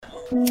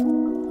Hey,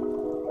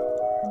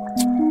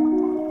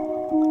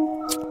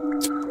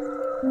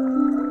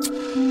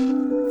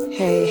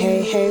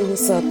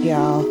 what's up,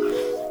 y'all?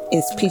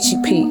 It's Peachy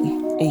P,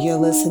 and you're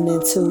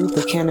listening to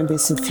the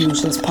Cannabis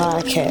Infusions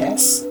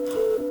podcast.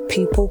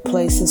 People,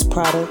 places,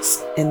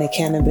 products, and the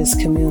cannabis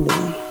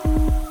community.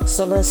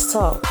 So let's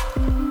talk,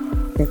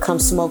 and come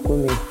smoke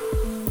with me.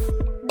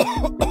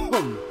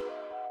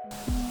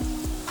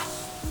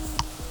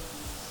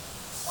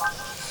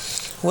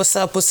 What's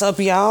up,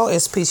 y'all?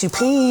 It's Peachy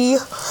P.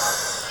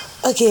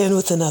 Again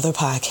with another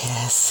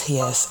podcast.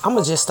 Yes, I'm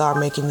gonna just start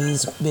making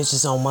these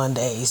bitches on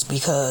Mondays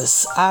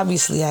because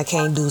obviously I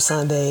can't do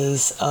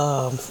Sundays,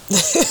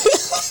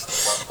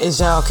 as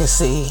y'all can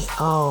see.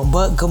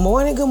 But good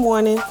morning.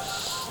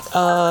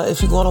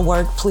 If you're going to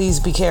work,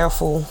 please be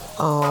careful.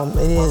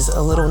 It is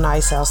a little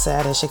nice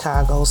outside in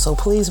Chicago, so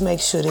please make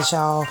sure that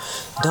y'all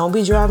don't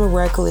be driving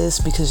reckless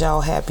because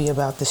y'all happy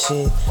about the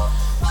shit.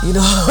 You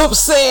know what I'm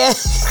saying?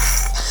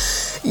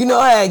 You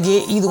know how I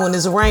get either when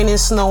it's raining,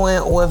 snowing,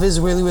 or if it's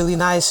really, really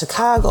nice.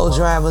 Chicago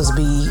drivers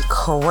be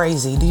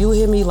crazy. Do you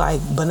hear me?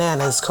 Like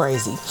bananas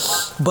crazy.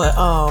 But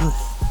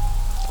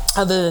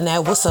other than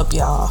that, what's up,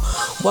 y'all?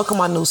 Welcome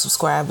my new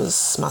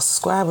subscribers, my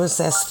subscribers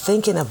that's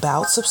thinking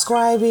about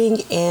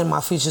subscribing, and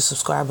my future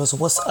subscribers.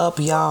 What's up,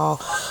 y'all?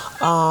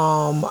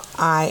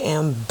 I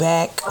am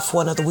back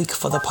for another week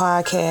for the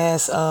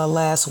podcast.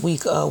 Last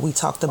week we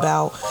talked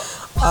about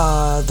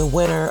the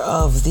winner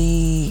of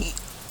the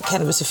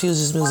Cannabis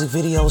Infusions music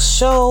video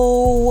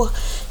show.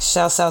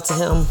 Shouts out to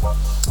him.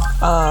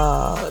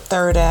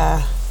 Third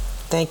Eye,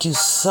 thank you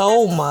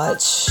so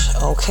much,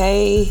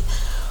 okay,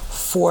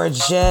 for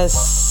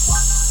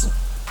just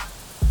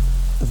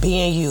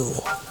being you.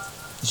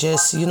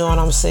 Just, you know what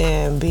I'm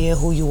saying, being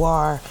who you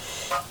are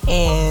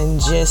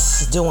and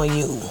just doing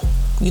you.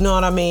 You know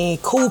what I mean?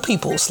 Cool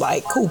peoples.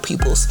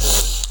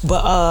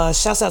 But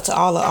shouts out to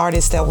all the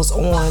artists that was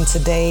on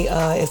today.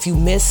 If you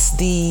missed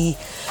the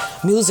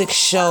music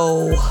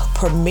show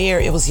premiere,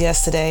 it was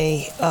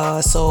yesterday.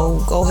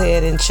 So go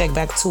ahead and check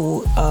back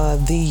to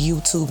the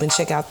YouTube and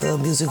check out the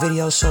music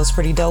video show. It's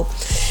pretty dope.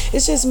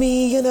 It's just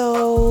me, you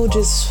know,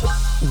 just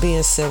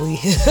being silly.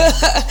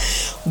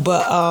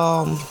 But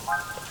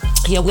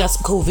yeah, we got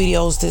some cool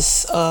videos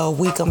this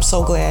week. I'm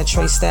so glad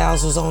Trey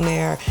Styles was on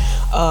there.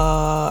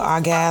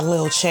 I got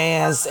Lil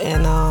Chaz,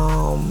 and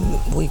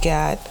we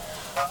got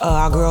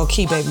our girl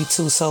Key Baby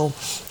too. So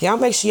y'all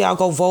make sure y'all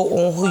go vote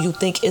on who you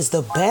think is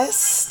the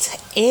best,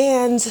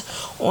 and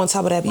on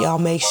top of that, y'all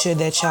make sure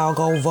that y'all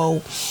go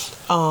vote.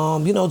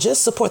 You know,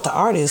 just support the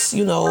artists.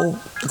 You know,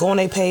 go on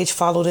their page,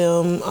 follow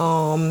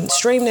them,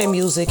 stream their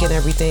music and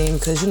everything,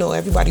 because you know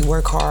everybody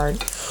work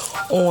hard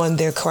on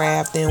their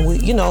craft, and we,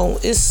 you know,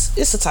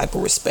 it's a type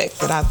of respect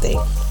that I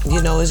think,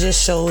 you know, it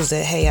just shows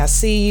that, hey, I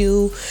see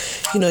you.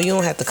 You know, you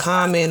don't have to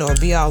comment or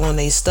be all on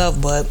their stuff,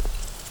 but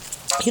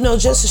you know,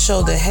 just to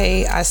show that,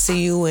 hey, I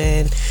see you,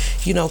 and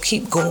you know,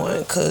 keep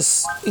going.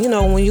 Because you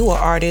know, when you are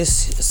an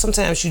artist,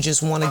 sometimes you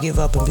just want to give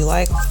up and be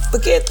like,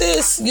 forget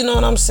this, you know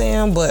what I'm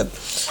saying? But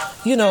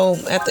you know,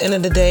 at the end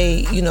of the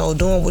day, you know,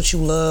 doing what you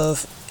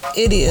love,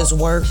 it is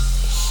work,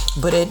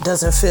 but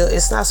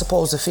it's not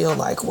supposed to feel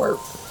like work.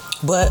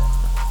 But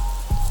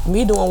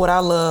me doing what I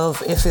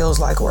love, it feels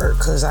like work,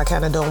 because I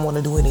kind of don't want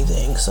to do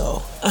anything.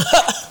 So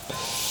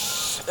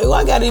if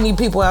I got any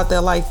people out there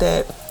like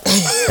that,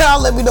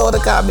 y'all let me know in the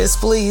comments,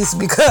 please,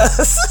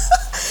 because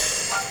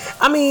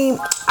I mean,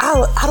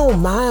 I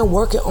don't mind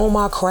working on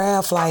my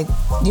craft, like,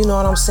 you know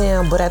what I'm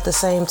saying, but at the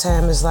same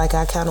time, it's like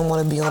I kind of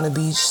want to be on the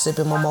beach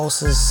sipping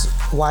mimosas,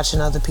 watching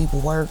other people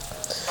work.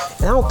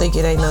 And I don't think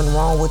it ain't nothing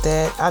wrong with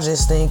that. I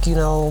just think, you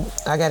know,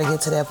 I got to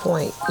get to that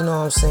point, you know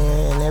what I'm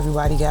saying, and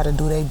everybody got to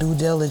do their due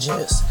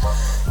diligence,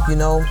 you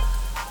know.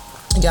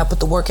 You got to put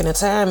the work and the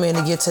time in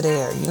to get to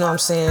there, you know what I'm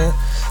saying.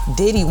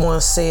 Diddy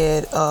once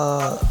said,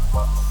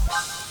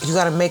 you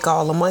got to make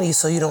all the money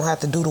so you don't have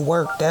to do the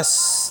work.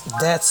 That's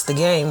the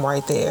game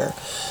right there.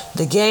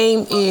 The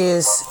game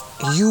is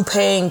you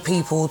paying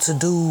people to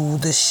do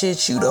the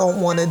shit you don't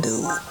want to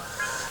do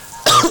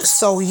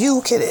so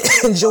you can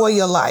enjoy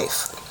your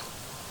life.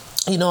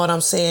 You know what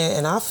I'm saying?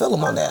 And I feel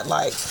them on that.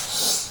 Like,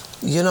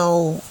 you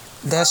know,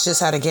 that's just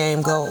how the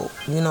game go.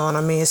 You know what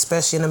I mean?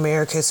 Especially in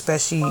America,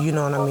 especially, you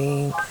know what I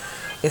mean,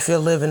 if you're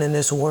living in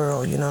this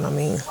world, you know what I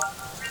mean?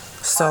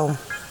 So,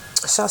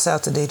 shouts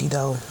out to Diddy,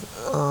 though.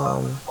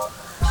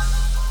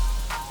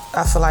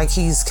 I feel like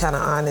he's kind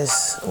of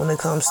honest when it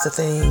comes to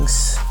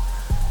things,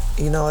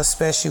 you know,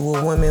 especially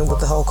with women, with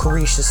the whole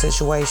Carisha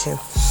situation.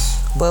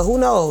 But who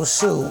knows?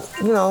 Shoot,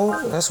 you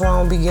know, that's why I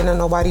don't be getting in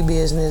nobody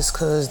business,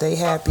 because they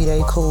happy,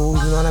 they cool,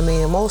 you know what I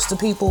mean? And most of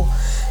the people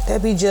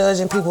that be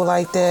judging people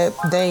like that,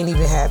 they ain't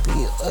even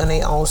happy in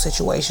their own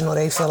situation, or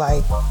they feel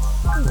like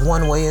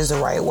one way is the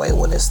right way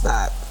when it's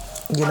not,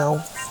 you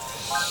know?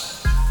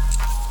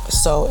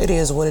 So it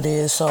is what it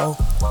is. So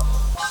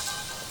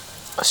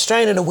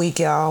strain of the week,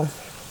 y'all.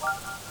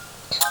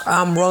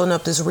 I'm rolling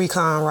up this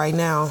Recon right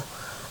now.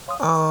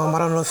 I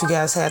don't know if you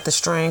guys had the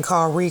strain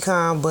called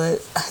Recon,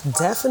 but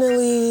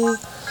definitely,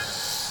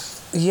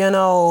 you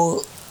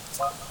know,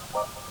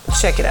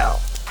 check it out.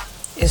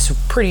 It's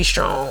pretty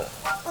strong.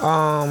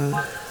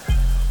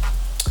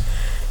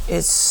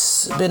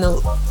 It's been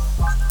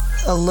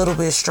a little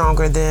bit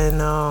stronger than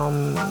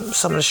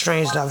some of the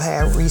strains that I've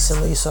had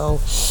recently. So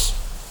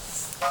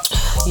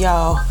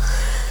y'all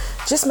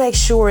just make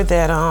sure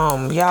that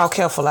y'all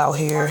careful out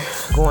here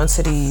going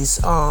to these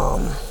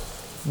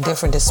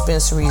different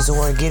dispensaries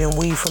or getting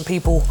weed from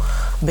people.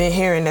 Been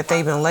hearing that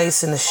they've been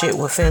lacing the shit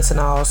with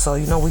fentanyl, so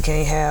you know we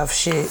can't have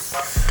shit.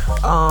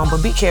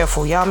 But be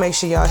careful. Y'all make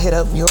sure y'all hit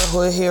up Your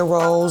Hood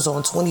Heroes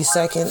on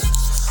 22nd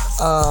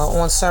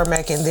on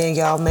Cermak, and then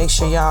y'all make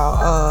sure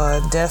y'all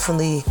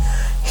definitely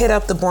hit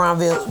up the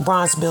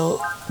Bronzeville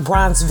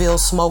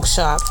Smoke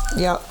Shop.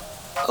 Y'all,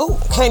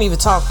 can't even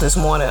talk this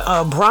morning.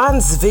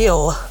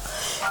 Bronzeville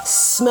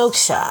Smoke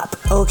Shop,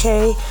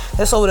 okay?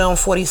 That's over there on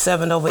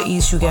 47 over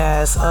East, you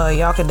guys.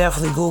 Y'all can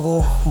definitely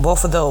Google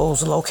both of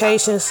those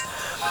locations.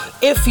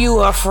 If you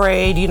are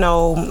afraid,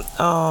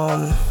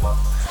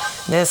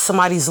 that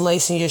somebody's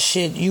lacing your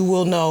shit, you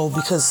will know,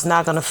 because it's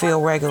not gonna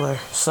feel regular.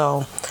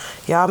 So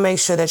y'all make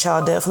sure that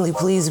y'all definitely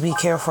please be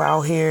careful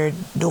out here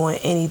doing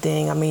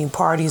anything. I mean,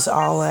 parties,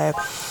 all that.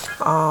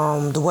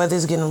 The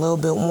weather's getting a little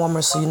bit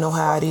warmer, so you know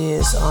how it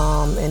is.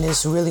 And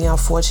it's really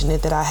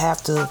unfortunate that I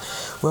have to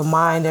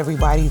remind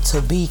everybody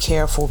to be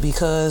careful,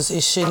 because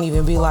it shouldn't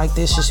even be like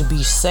this. It should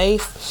be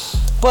safe,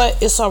 but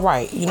it's all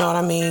right. You know what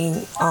I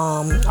mean?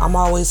 I'm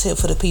always here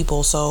for the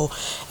people. So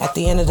at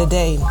the end of the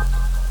day,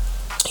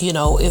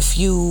 if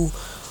you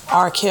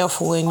are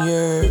careful and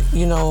you're,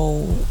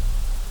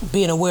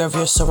 being aware of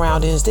your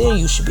surroundings, then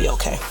you should be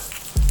okay.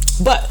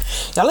 But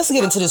y'all, let's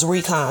get into this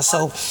recon.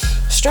 So,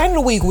 strain of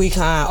the week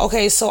recon.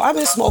 Okay, so I've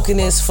been smoking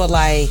this for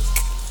like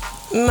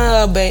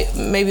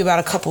maybe about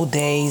a couple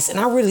days, and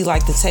I really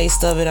like the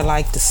taste of it. I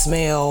like the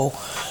smell.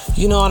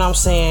 You know what I'm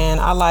saying?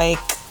 I like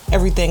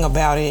everything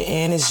about it,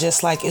 and it's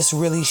just like, it's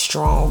really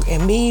strong.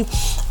 And me,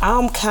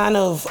 I'm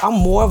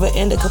more of an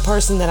indica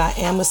person than I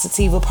am a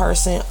sativa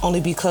person,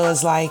 only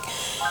because like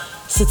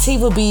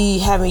sativa be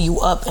having you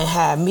up and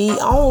high. Me, I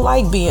don't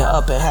like being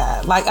up and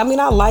high. Like, I mean,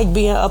 I like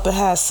being up and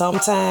high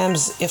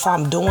sometimes if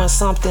I'm doing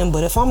something,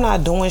 but if I'm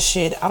not doing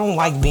shit, I don't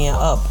like being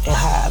up and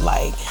high.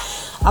 Like,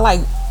 I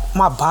like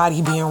my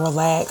body being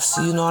relaxed,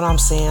 you know what I'm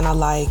saying? I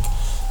like,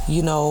 I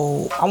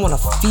want to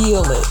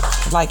feel it.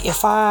 Like,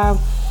 if I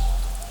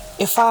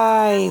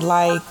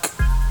like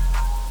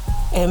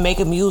and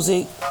making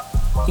music,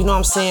 you know what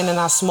I'm saying, and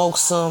I smoke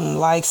some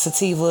like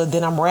sativa,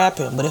 then I'm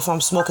rapping. But if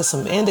I'm smoking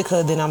some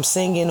indica, then I'm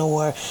singing,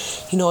 or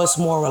it's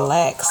more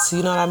relaxed,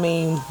 you know what I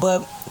mean?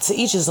 But to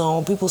each his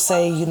own. People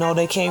say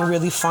they can't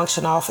really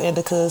function off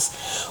indicas,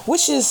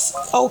 which is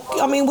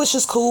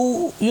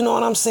cool, you know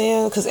what I'm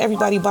saying, because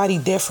everybody body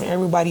different,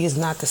 everybody is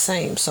not the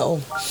same. So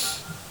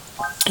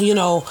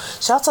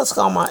shout out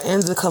to all my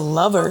indica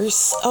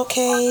lovers,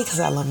 okay, because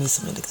I love me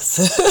some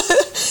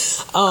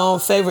indicas.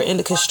 Favorite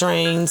indica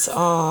strains,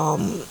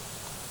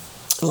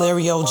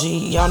 Larry OG.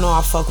 Y'all know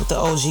I fuck with the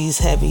OGs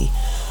heavy.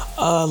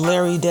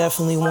 Larry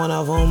definitely one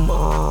of them.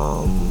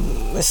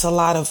 It's a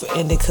lot of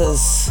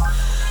indicas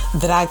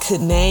that I could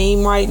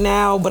name right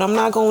now, but I'm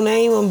not gonna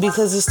name them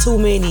because it's too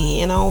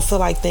many and I don't feel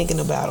like thinking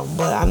about them.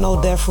 But I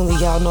know definitely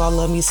y'all know I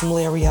love me some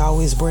Larry. I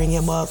always bring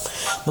him up.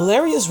 But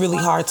Larry is really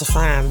hard to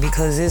find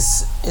because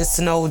it's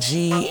an OG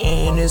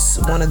and it's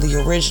one of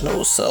the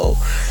originals. So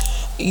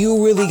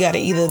you really got to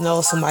either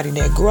know somebody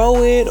that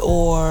grow it,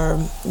 or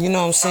you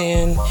know what I'm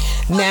saying.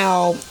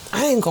 Now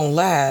I ain't gonna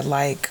lie,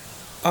 like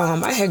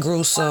I had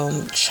grew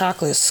some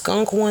chocolate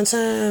skunk one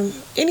time.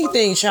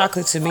 Anything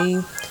chocolate to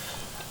me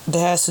that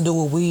has to do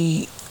with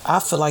weed, I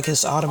feel like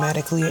it's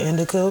automatically an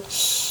indica.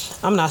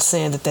 I'm not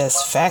saying that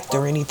that's fact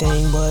or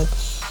anything, but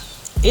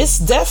it's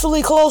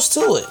definitely close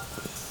to it,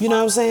 you know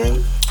what I'm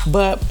saying.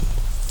 But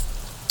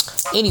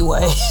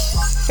anyway,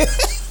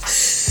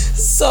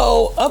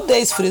 so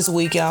updates for this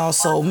week, y'all.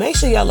 So make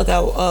sure y'all look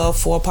out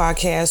for a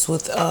podcast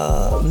with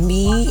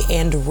me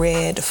and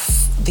Red,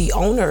 the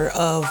owner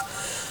of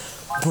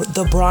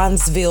the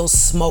Bronzeville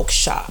Smoke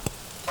Shop.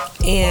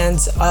 And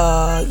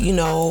I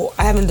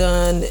haven't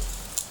done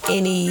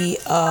any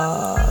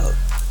I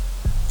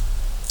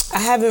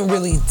haven't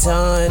really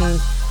done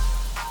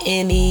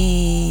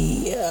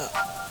any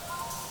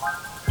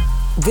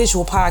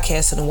visual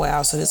podcast in a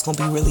while, so it's gonna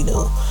be really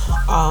new.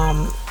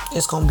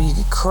 It's gonna be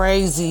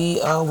crazy.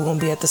 We're gonna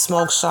be at the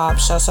smoke shop.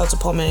 Shouts out to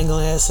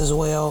Pomango S as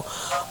well.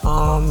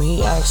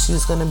 He actually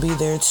is gonna be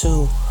there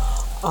too.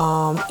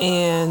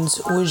 And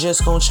we're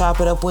just gonna chop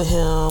it up with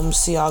him,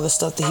 see all the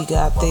stuff that he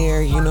got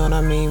there, you know what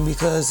I mean?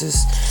 Because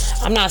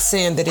I'm not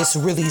saying that it's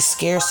really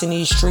scarce in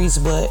these streets,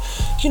 but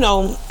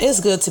it's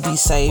good to be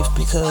safe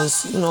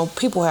because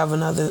people have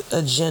another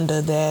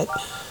agenda that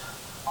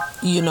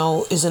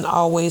isn't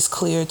always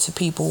clear to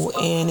people.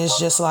 And it's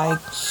just like,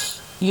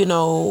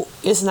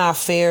 it's not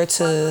fair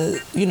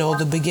to,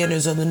 the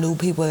beginners or the new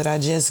people that are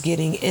just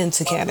getting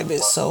into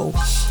cannabis. So,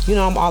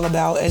 I'm all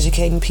about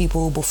educating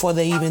people before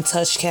they even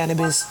touch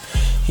cannabis.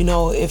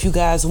 If you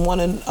guys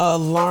want to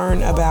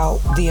learn about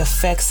the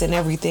effects and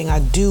everything, I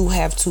do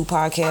have 2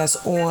 podcasts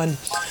on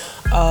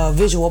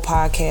visual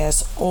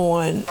podcasts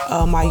on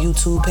my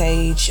YouTube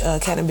page,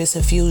 Cannabis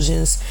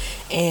Infusions,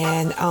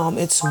 and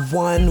it's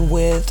one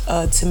with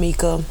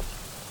Tamika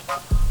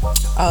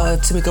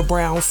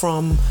Brown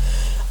from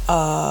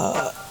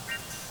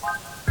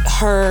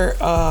her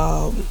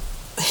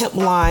hemp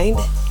line,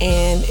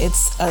 and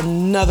it's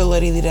another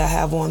lady that I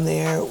have on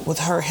there with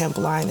her hemp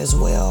line as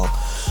well.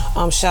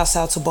 Shouts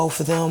out to both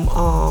of them.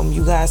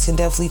 You guys can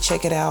definitely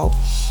check it out.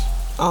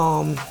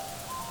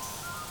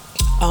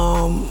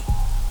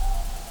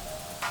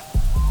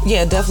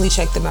 Yeah, definitely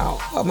check them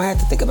out. I had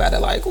to think about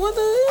it, like, what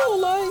the hell,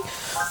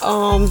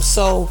 like,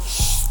 so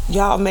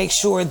y'all make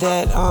sure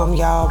that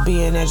y'all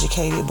being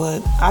educated.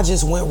 But I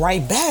just went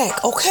right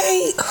back.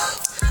 Okay,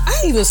 I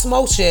ain't even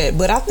smoked yet,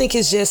 but I think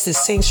it's just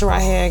this tincture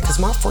I had because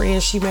my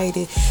friend, she made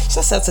it.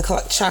 Shouts out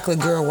to Chocolate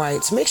Girl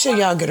Whites. Make sure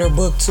y'all get her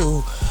book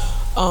too.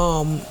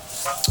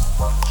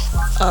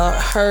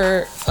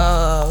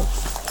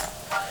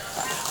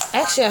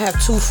 Actually, I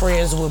have 2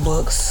 friends with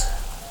books.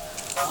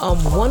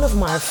 One of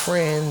my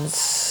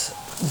friends'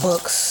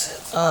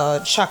 books,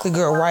 Chocolate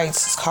Girl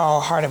Writes, is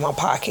called Heart in My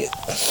Pocket.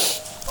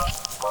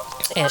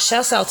 And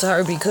shouts out to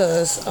her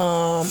because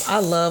I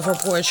love her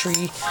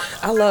poetry.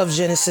 I love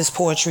Genesis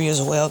poetry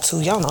as well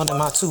too. Y'all know they're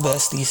my 2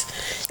 besties.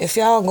 If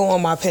y'all go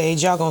on my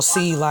page, y'all gonna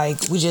see like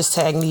we just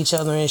tagging each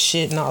other and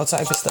shit and all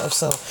type of stuff.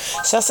 So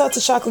shouts out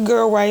to Chocolate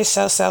Girl Writes.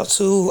 Shouts out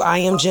to I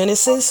Am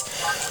Genesis.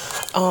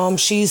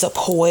 She's a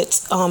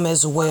poet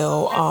as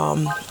well.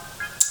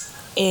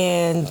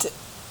 And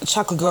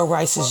Chocolate Girl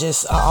Rice is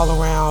just an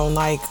all-around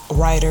like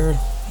writer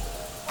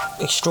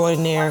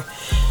extraordinaire.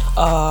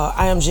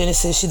 I Am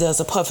Genesis, she does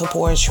a puffin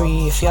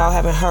poetry. If y'all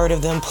haven't heard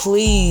of them,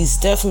 please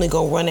definitely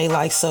go run their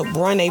likes up,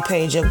 run their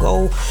page up,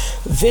 go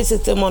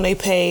visit them on their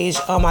page.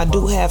 I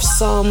do have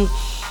some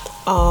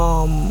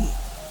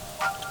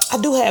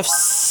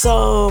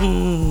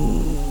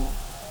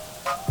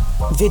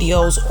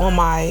videos on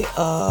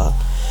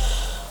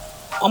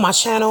my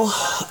channel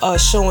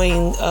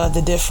showing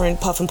the different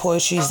puffin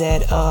poetries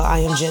that I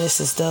Am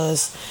Genesis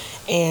does.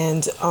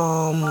 And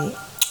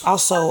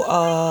also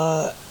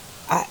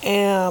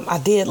I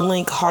did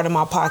link Heart in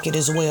My Pocket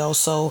as well,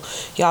 so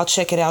y'all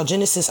check it out.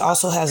 Genesis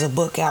also has a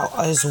book out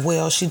as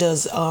well. She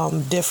does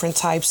different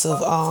types of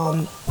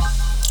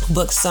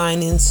book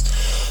signings.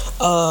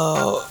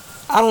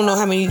 I don't know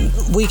how many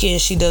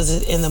weekends she does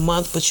it in the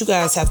month, but you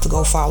guys have to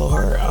go follow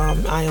her.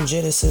 I Am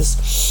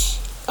Genesis.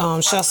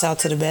 Shouts out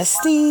to the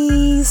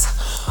besties.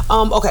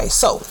 Okay,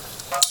 so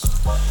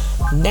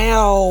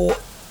now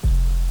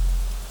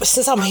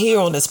since I'm here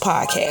on this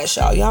podcast,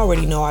 y'all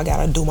already know I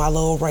gotta do my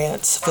little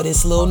rants for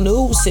this little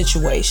news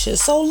situation.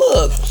 So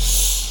look,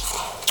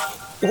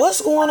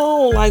 what's going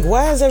on? Like,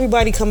 why is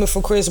everybody coming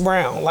for Chris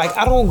Brown? Like,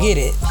 I don't get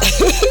it.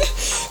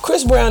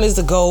 Chris Brown is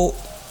the GOAT.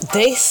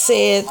 They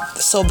said,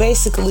 so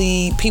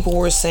basically people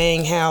were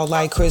saying how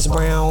like Chris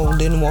Brown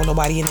didn't want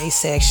nobody in a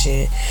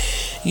section.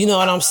 You know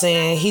what I'm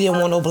saying? He didn't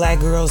want no black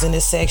girls in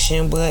this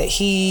section, but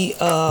he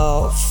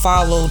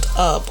followed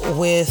up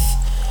with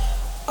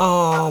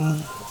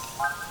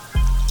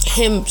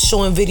him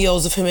showing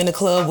videos of him in the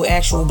club with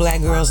actual black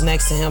girls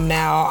next to him.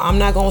 Now, I'm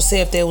not gonna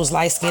say if they was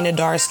light skin or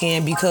dark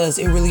skin because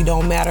it really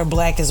don't matter.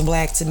 Black is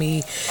black to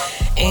me,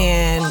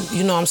 and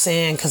you know what I'm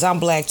saying, because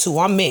I'm black too.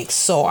 I'm mixed,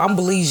 so I'm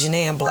Belizean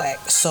and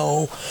black.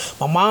 So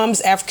my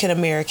mom's African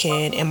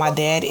American and my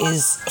dad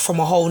is from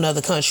a whole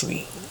nother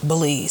country,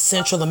 Belize,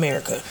 Central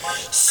America.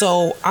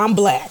 So I'm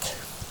black,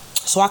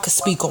 so I could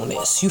speak on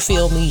this. You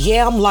feel me?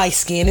 Yeah, I'm light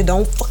skinned. It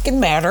don't fucking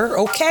matter,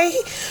 okay?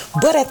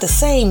 But at the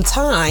same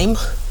time,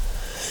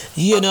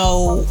 you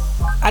know,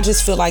 I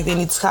just feel like they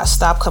need to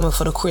stop coming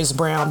for the Chris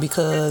Brown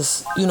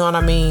because, you know what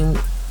I mean?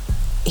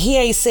 He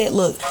ain't said,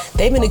 look,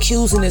 they've been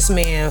accusing this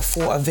man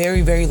for a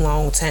very, very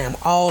long time.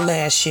 All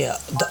last year,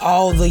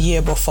 all the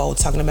year before,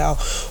 talking about,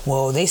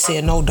 well, they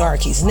said no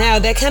darkies. Now,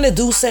 that kind of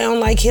do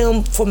sound like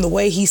him from the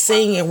way he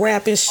sing and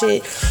rap and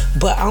shit,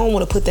 but I don't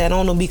want to put that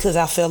on him because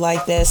I feel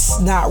like that's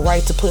not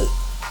right to put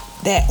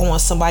that on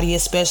somebody,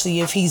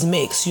 especially if he's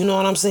mixed. You know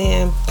what I'm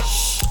saying?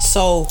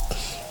 So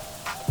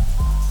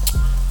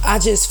I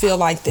just feel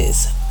like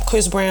this.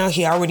 Chris Brown,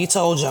 he already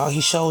told y'all,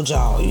 he showed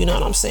y'all, you know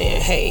what I'm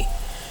saying? Hey,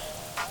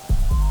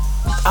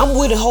 I'm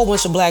with a whole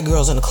bunch of black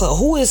girls in the club.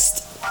 Who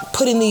is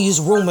putting these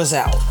rumors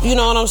out? You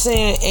know what I'm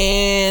saying?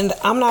 And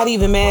I'm not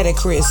even mad at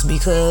Chris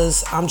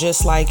because I'm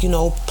just like, you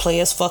know,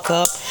 players fuck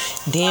up.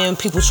 Then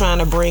people trying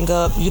to bring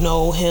up, you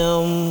know,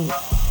 him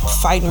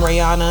fighting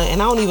Rihanna,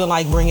 and I don't even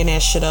like bringing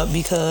that shit up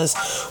because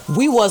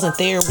we wasn't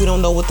there. We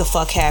don't know what the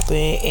fuck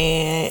happened,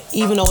 and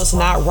even though it's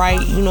not right,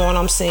 you know what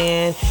I'm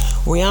saying,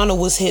 Rihanna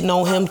was hitting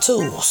on him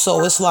too.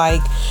 So it's like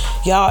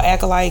y'all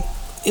act like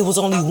it was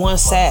only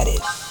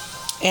one-sided,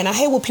 and I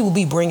hate when people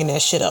be bringing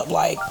that shit up.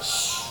 Like,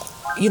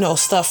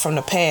 stuff from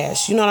the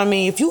past. You know what I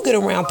mean? If you get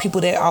around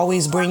people that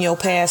always bring your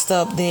past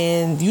up,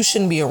 then you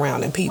shouldn't be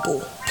around them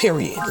people,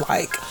 period.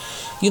 Like,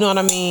 you know what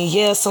I mean?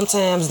 Yeah,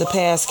 sometimes the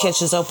past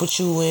catches up with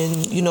you,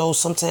 and,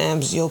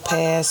 sometimes your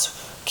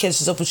past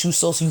catches up with you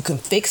so you can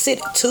fix it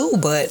too,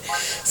 but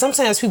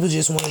sometimes people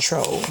just want to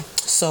troll.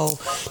 So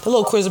the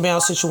little Chris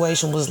Brown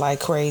situation was like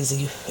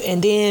crazy.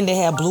 And then they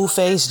had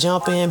Blueface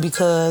jump in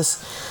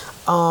because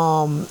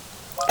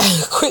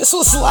Chris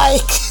was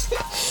like,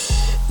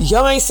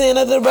 y'all ain't saying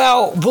nothing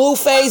about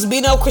Blueface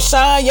beating up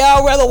Krishan.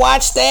 Y'all rather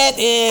watch that,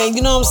 and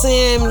you know what I'm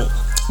saying?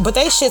 But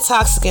they shit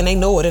toxic and they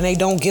know it and they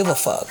don't give a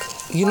fuck.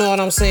 You know what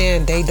I'm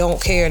saying? They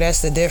don't care.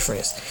 That's the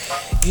difference.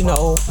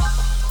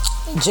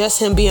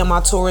 Just him being my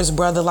tourist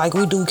brother, like,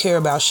 we do care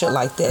about shit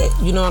like that.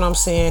 You know what I'm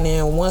saying?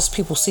 And once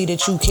people see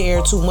that you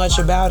care too much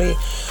about it,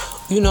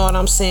 you know what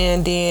I'm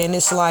saying, then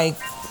it's like,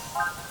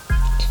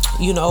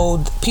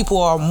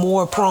 people are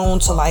more prone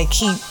to like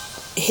keep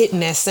hitting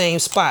that same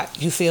spot.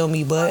 You feel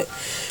me? But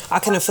I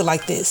kind of feel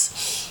like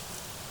this.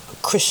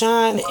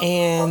 Krishan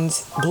and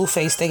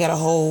Blueface, they got a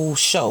whole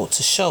show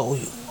to show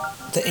you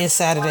the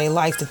inside of their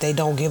life that they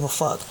don't give a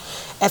fuck.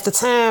 At the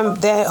time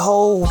that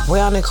whole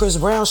Brown and Chris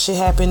Brown shit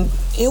happened,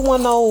 it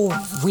wasn't no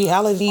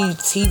reality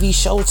TV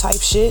show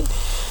type shit.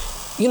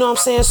 You know what I'm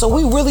saying? So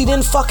we really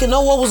didn't fucking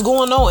know what was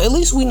going on. At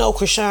least we know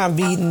Krishan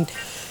beating,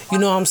 you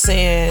know what I'm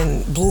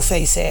saying,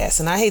 Blueface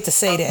ass. And I hate to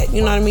say that. You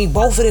know what I mean?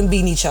 Both of them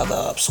beating each other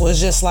up. So it's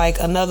just like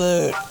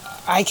another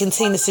Ike and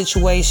Tina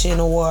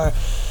situation, or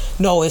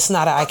no, it's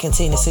not an Ike and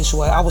Tina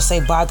situation. I would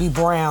say Bobby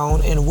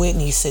Brown and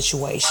Whitney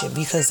situation,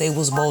 because they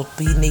was both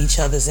beating each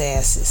other's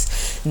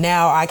asses.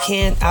 Now, I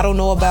don't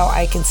know about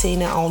Ike and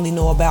Tina. I only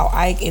know about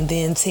Ike, and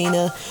then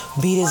Tina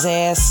beat his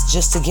ass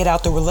just to get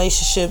out the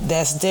relationship.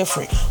 That's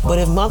different. But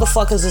if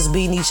motherfuckers is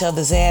beating each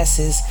other's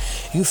asses,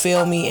 you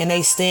feel me, and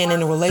they stand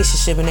in a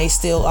relationship and they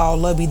still all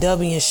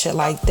lovey-dovey and shit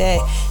like that,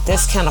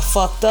 that's kind of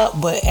fucked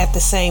up. But at the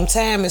same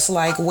time, it's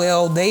like,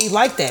 well, they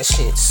like that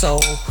shit. So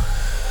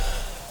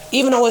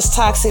even though it's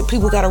toxic,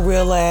 people gotta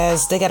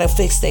realize they gotta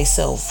fix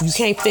themselves. You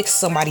can't fix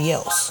somebody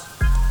else.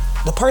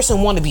 The person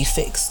want to be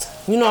fixed.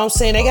 You know what I'm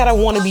saying? They gotta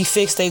want to be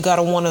fixed. They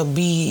gotta want to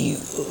be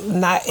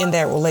not in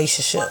that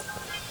relationship.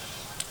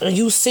 And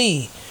you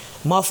see,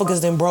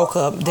 motherfuckers then broke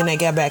up, then they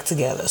got back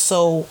together.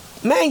 So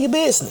mind your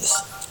business.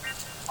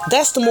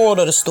 That's the moral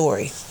of the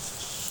story.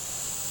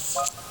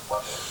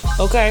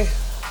 Okay?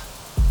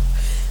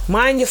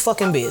 Mind your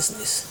fucking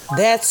business.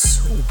 That's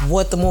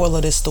what the moral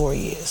of this story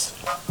is.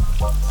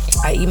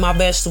 I eat my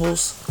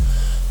vegetables,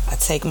 I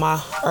take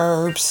my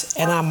herbs,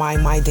 and I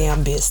mind my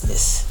damn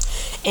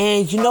business.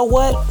 And you know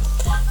what?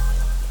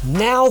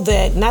 Now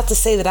that, not to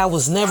say that I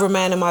was never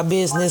minding my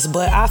business,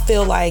 but I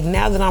feel like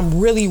now that I'm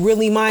really,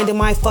 really minding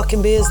my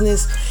fucking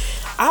business,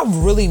 I've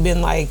really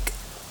been like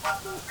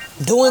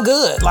doing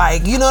good.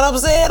 Like, you know what I'm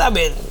saying? I've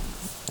been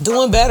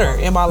doing better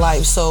in my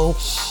life. So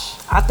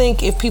I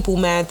think if people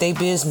mind their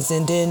business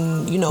and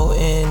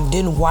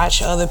didn't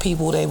watch other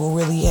people, they will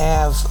really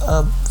have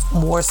a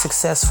more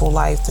successful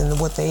life than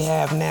what they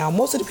have now.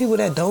 Most of the people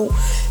that don't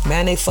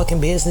mind their fucking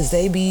business,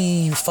 they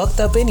be fucked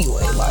up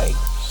anyway. Like,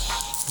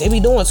 they be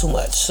doing too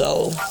much.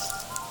 So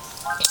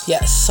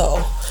yes,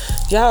 so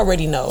y'all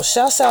already know.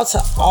 Shouts out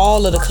to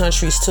all of the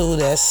countries too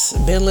that's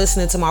been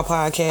listening to my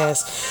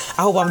podcast.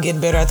 I hope I'm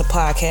getting better at the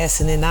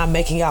podcast and not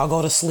making y'all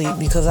go to sleep,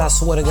 because I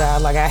swear to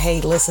God, like, I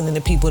hate listening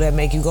to people that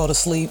make you go to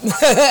sleep.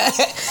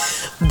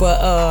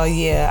 But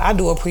yeah, I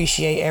do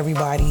appreciate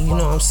everybody. You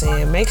know what I'm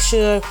saying? Make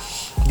sure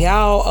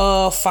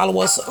y'all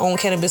follow us on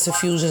Cannabis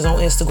Infusions on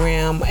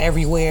Instagram,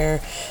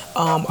 everywhere.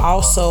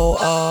 Also,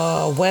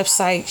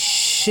 website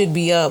should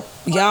be up.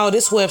 Y'all,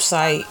 this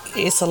website,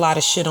 it's a lot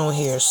of shit on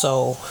here.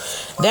 So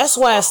that's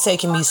why it's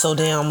taking me so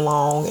damn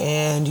long.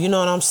 And you know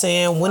what I'm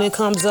saying? When it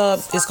comes up,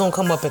 it's going to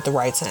come up at the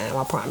right time.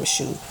 I promise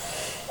you.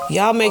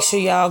 Y'all make sure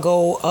y'all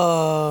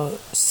go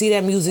see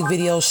that music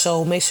video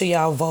show. Make sure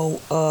y'all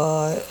vote.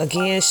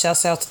 Again,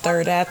 shouts out to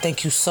Third Eye.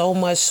 Thank you so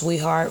much,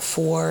 sweetheart,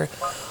 for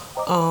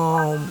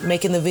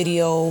making the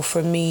video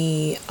for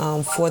me,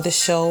 for the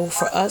show,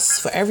 for us,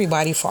 for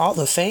everybody, for all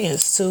the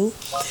fans too,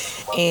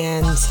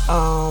 and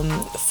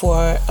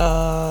for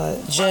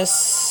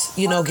just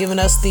giving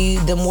us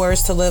them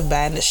words to live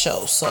by in the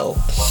show. So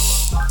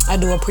I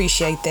do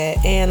appreciate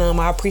that, and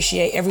I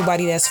appreciate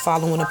everybody that's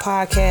following the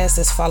podcast,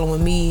 that's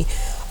following me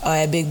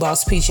at Big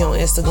Boss Peachy on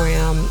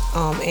Instagram,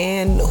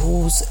 and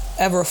who's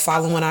ever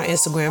following our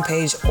Instagram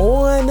page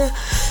on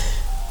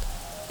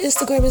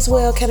Instagram as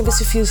well,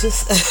 Cannabis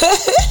Infusions.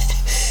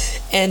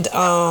 And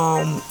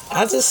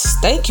I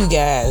just thank you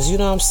guys. You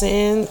know what I'm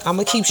saying? I'm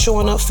gonna keep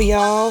showing up for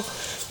y'all.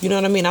 You know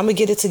what I mean? I'm gonna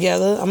get it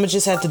together. I'm gonna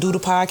just have to do the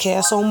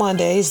podcast on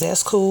Mondays.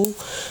 That's cool.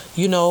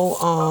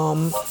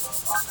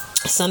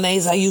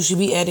 Sundays I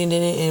usually be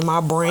editing it and my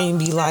brain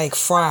be like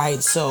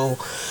fried. So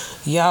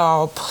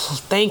y'all,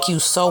 thank you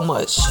so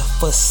much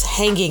for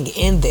hanging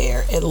in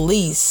there, at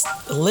least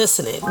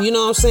listening. You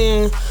know what I'm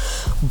saying?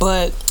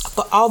 But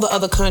But all the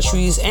other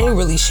countries ain't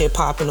really shit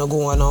popping or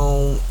going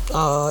on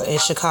in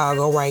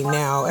Chicago right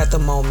now at the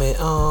moment.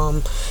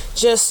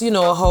 Just,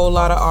 a whole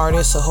lot of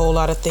artists, a whole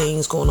lot of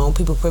things going on.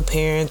 People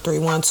preparing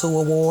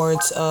 312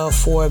 awards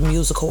for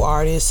musical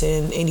artists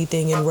and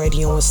anything in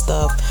radio and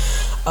stuff.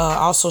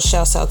 Also,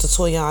 shouts out to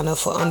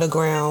Toyana for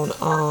Underground,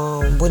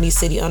 Windy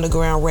City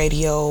Underground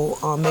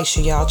Radio. Make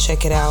sure y'all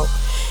check it out.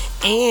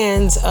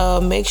 And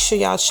make sure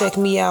y'all check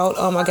me out.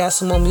 I got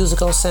some more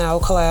music on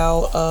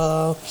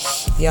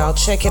SoundCloud. Y'all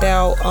check it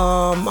out.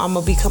 I'm going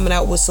to be coming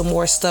out with some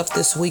more stuff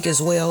this week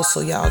as well. So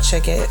y'all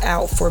check it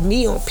out for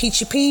me on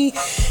Peachy P.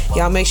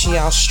 Y'all make sure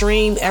y'all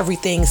stream.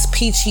 Everything's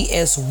peachy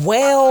as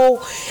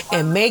well.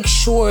 And make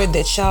sure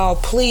that y'all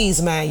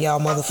please mind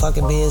y'all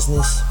motherfucking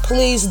business.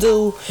 Please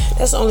do.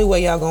 That's the only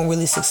way y'all going to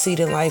really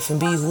succeed in life and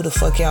be who the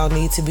fuck y'all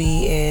need to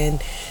be.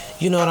 And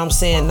you know what I'm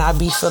saying? Not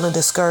be feeling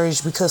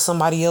discouraged because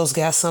somebody else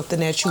got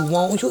something that you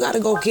want. You got to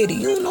go get it.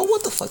 You don't know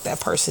what the fuck that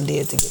person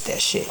did to get that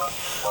shit.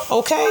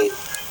 Okay?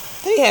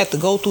 They had to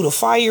go through the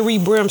fiery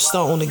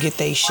brimstone to get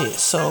their shit.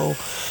 So,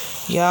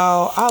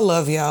 y'all, I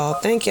love y'all.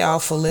 Thank y'all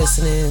for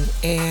listening.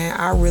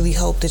 And I really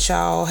hope that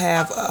y'all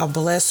have a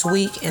blessed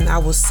week. And I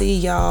will see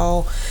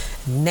y'all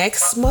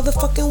next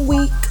motherfucking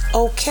week.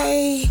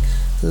 Okay?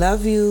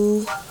 Love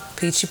you.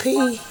 Peachy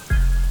P.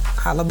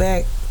 Holla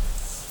back.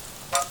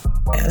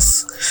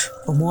 Yes.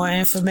 For more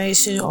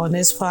information on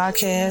this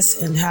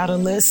podcast and how to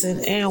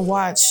listen and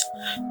watch,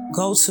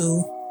 go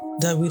to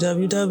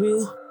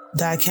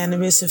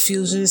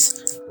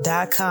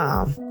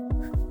www.cannabisinfusions.com.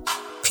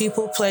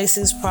 People,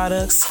 places,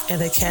 products,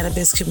 and the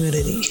cannabis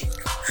community.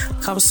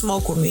 Come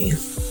smoke with me.